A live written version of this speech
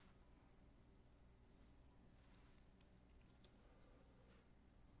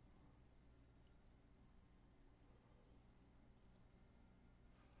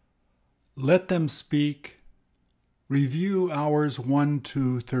Let them speak. Review hours 1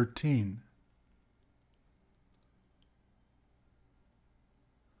 to 13.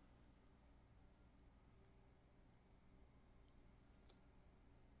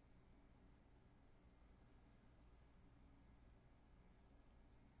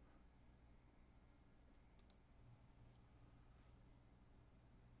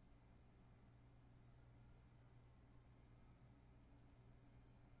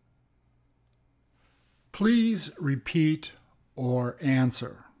 Please repeat or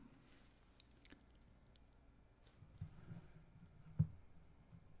answer.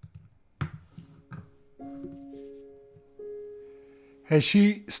 Has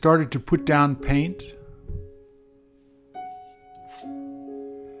she started to put down paint?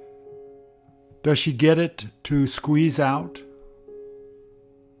 Does she get it to squeeze out?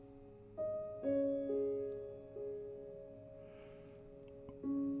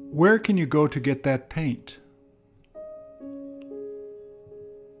 Where can you go to get that paint?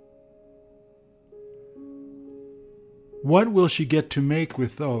 What will she get to make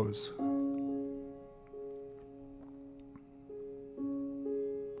with those?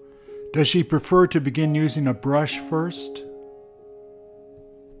 Does she prefer to begin using a brush first?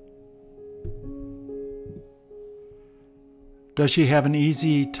 Does she have an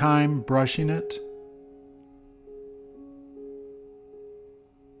easy time brushing it?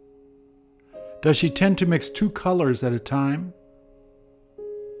 Does she tend to mix two colors at a time?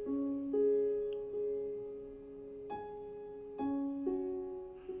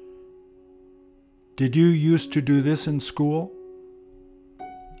 Did you used to do this in school?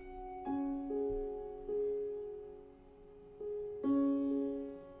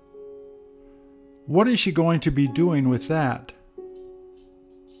 What is she going to be doing with that?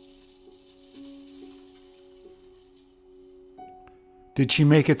 Did she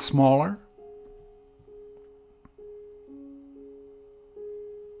make it smaller?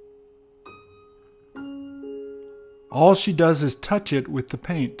 All she does is touch it with the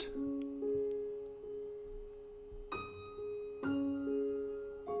paint.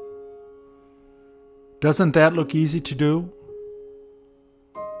 Doesn't that look easy to do?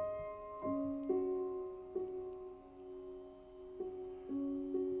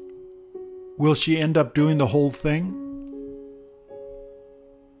 Will she end up doing the whole thing?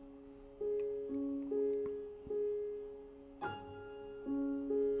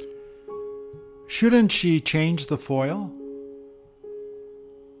 Shouldn't she change the foil?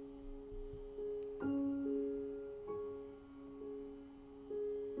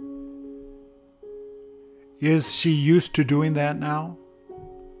 Is she used to doing that now?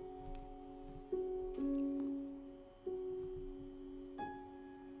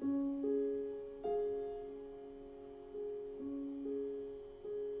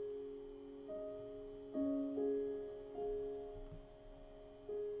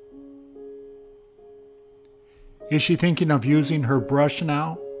 Is she thinking of using her brush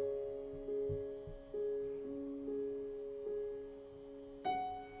now?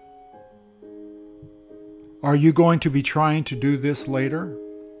 Are you going to be trying to do this later?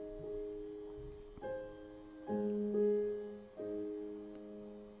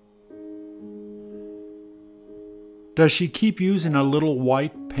 Does she keep using a little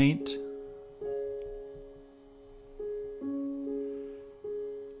white paint?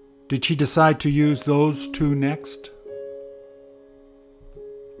 Did she decide to use those two next?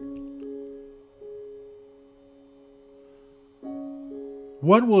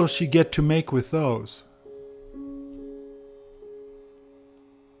 What will she get to make with those?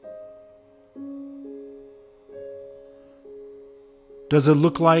 Does it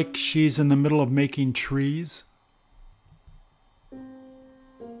look like she's in the middle of making trees?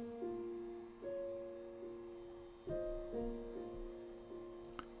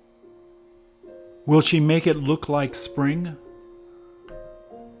 Will she make it look like spring?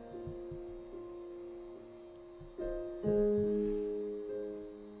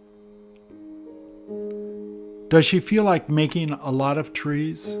 Does she feel like making a lot of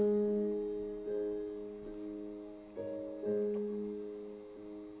trees?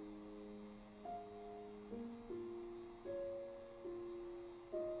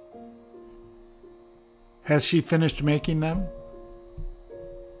 Has she finished making them?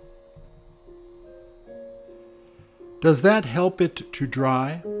 Does that help it to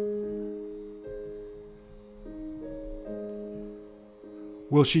dry?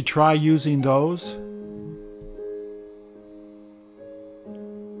 Will she try using those?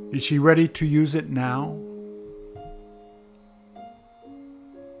 Is she ready to use it now?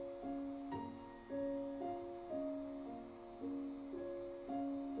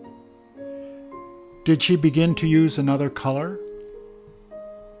 Did she begin to use another color?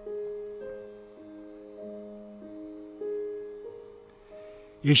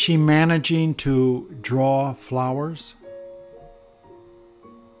 Is she managing to draw flowers?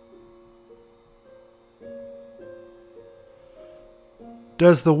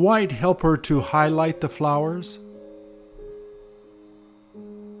 Does the white help her to highlight the flowers?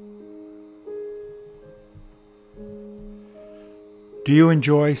 Do you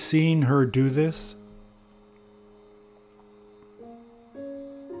enjoy seeing her do this?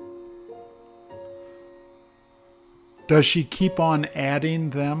 Does she keep on adding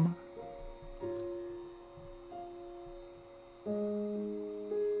them?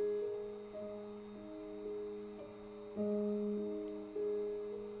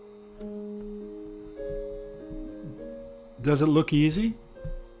 Does it look easy?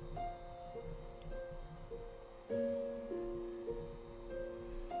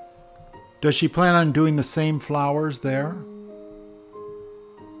 Does she plan on doing the same flowers there?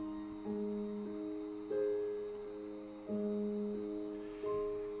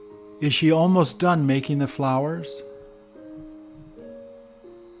 Is she almost done making the flowers?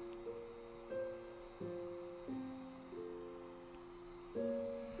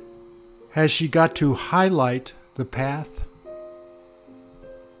 Has she got to highlight the path?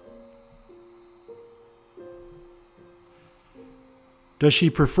 Does she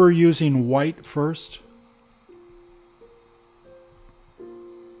prefer using white first?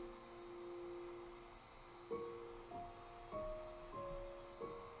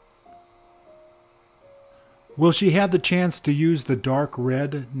 Will she have the chance to use the dark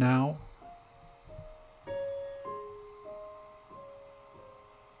red now?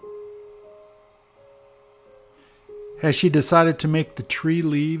 Has she decided to make the tree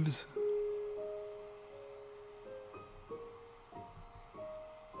leaves?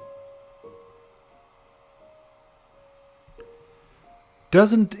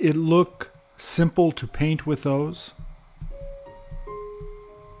 Doesn't it look simple to paint with those?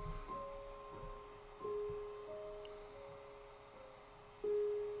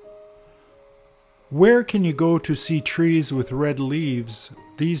 Where can you go to see trees with red leaves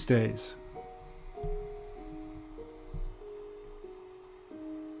these days?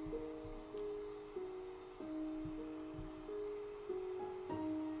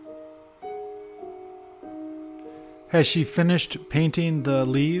 Has she finished painting the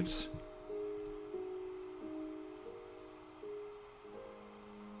leaves?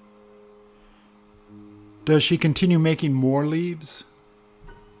 Does she continue making more leaves?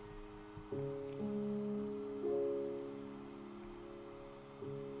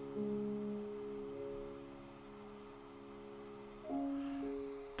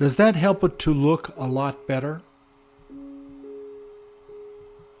 Does that help it to look a lot better?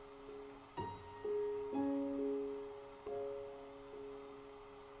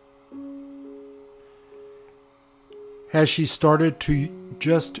 Has she started to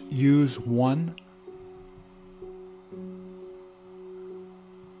just use one?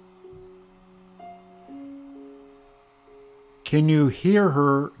 Can you hear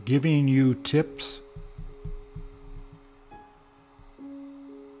her giving you tips?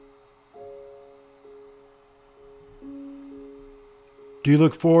 Do you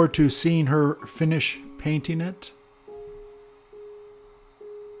look forward to seeing her finish painting it?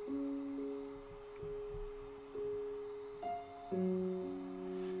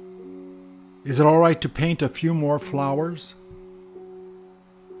 Is it all right to paint a few more flowers?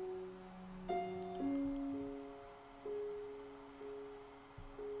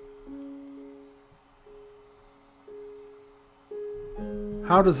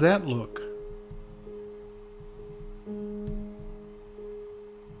 How does that look?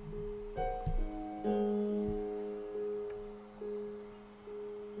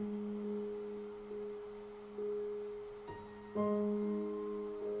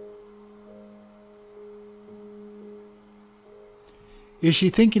 Is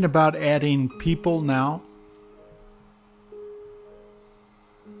she thinking about adding people now?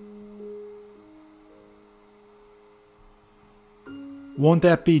 Won't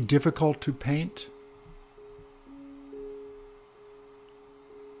that be difficult to paint?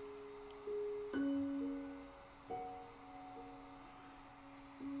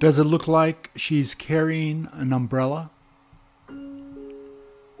 Does it look like she's carrying an umbrella?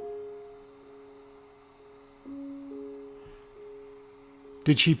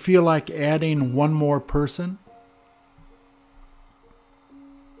 Did she feel like adding one more person?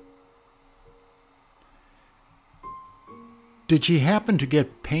 Did she happen to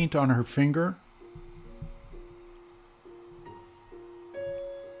get paint on her finger?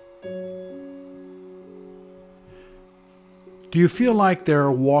 Do you feel like they're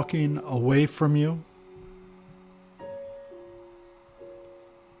walking away from you?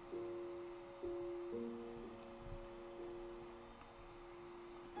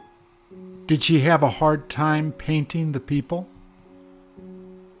 Did she have a hard time painting the people?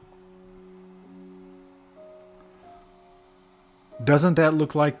 Doesn't that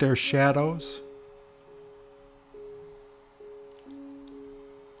look like their shadows?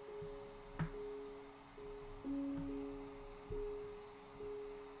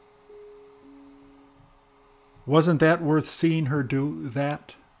 Wasn't that worth seeing her do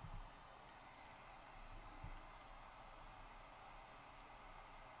that?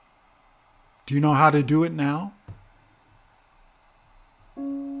 Do you know how to do it now?